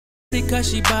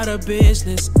Cause she bout her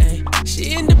business, ayy.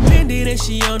 She independent and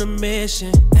she on a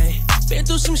mission, ayy. Been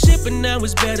through some shit, but now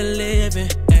it's better living,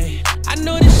 ayy. I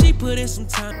know that she put in some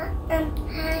time.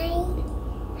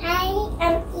 Hi,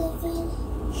 I'm Izzy.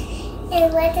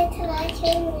 And welcome to my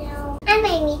channel. I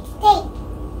made mistake.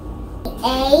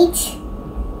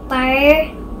 8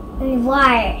 butter and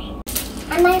water.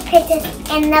 I might put this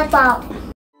in the bowl.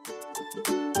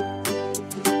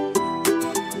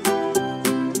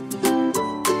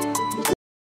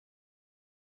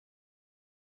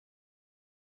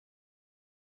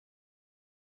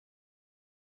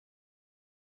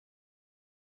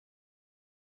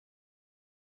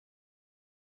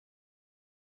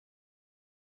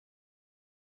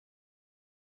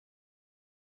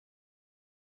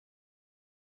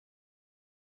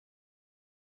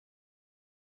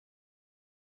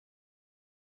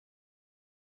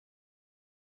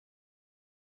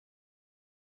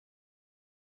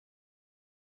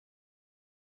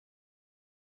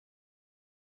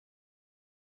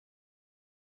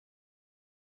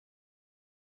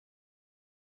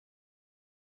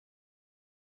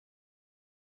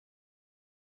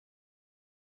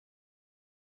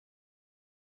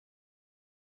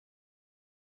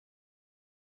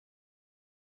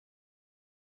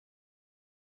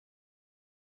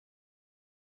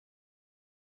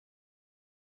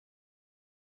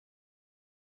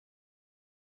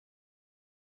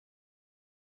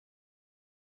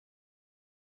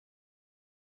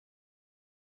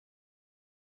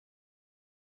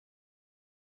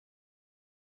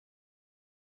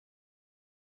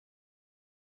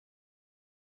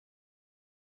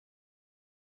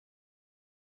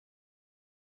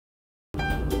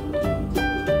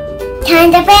 Time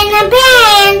to bend the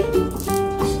pan!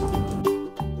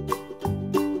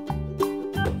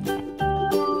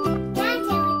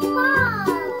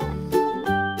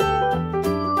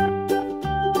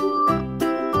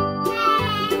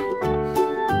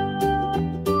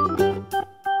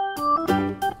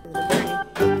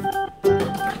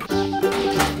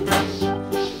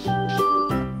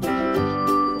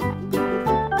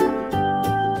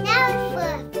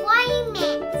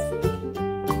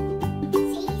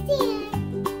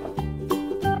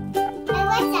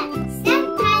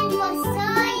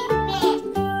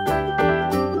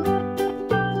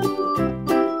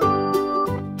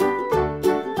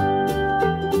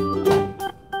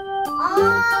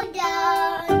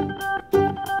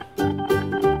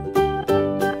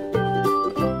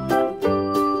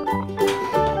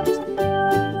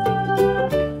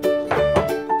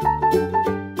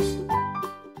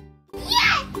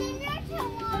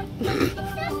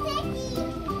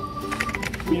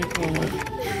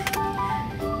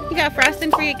 You got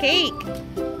frosting for your cake.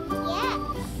 Yeah.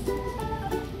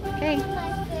 Okay.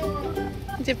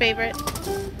 It's your favorite.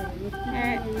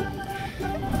 Alright.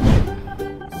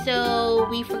 So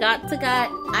we forgot to get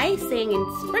icing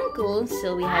and sprinkles,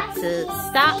 so we had to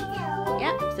stop.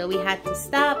 Yep, so we had to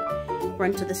stop,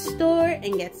 run to the store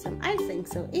and get some icing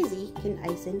so Izzy can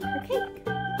icing her cake.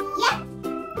 Yeah.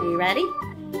 Are you ready?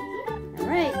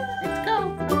 Alright, let's go.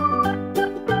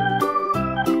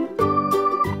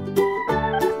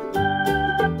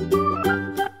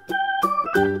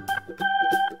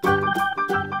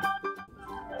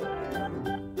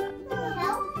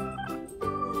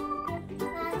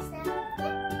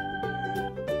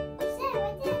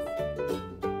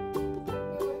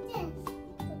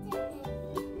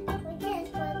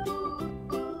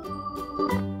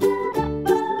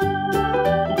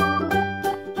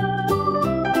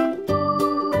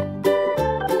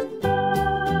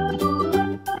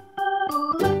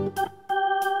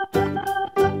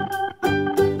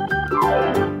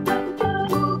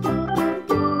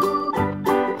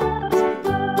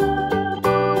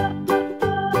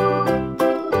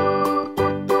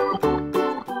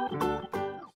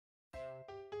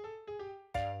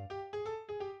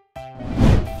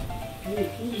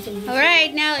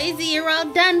 Alright, now Izzy, you're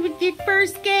all done with your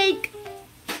first cake.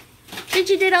 Did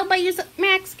you do it all by yourself?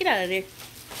 Max, get out of there.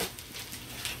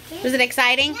 Was it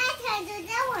exciting?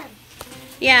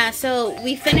 Yeah, so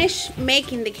we finished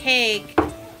making the cake.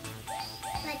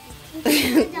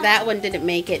 That one didn't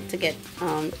make it to get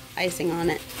icing on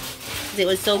it. It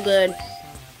was so good.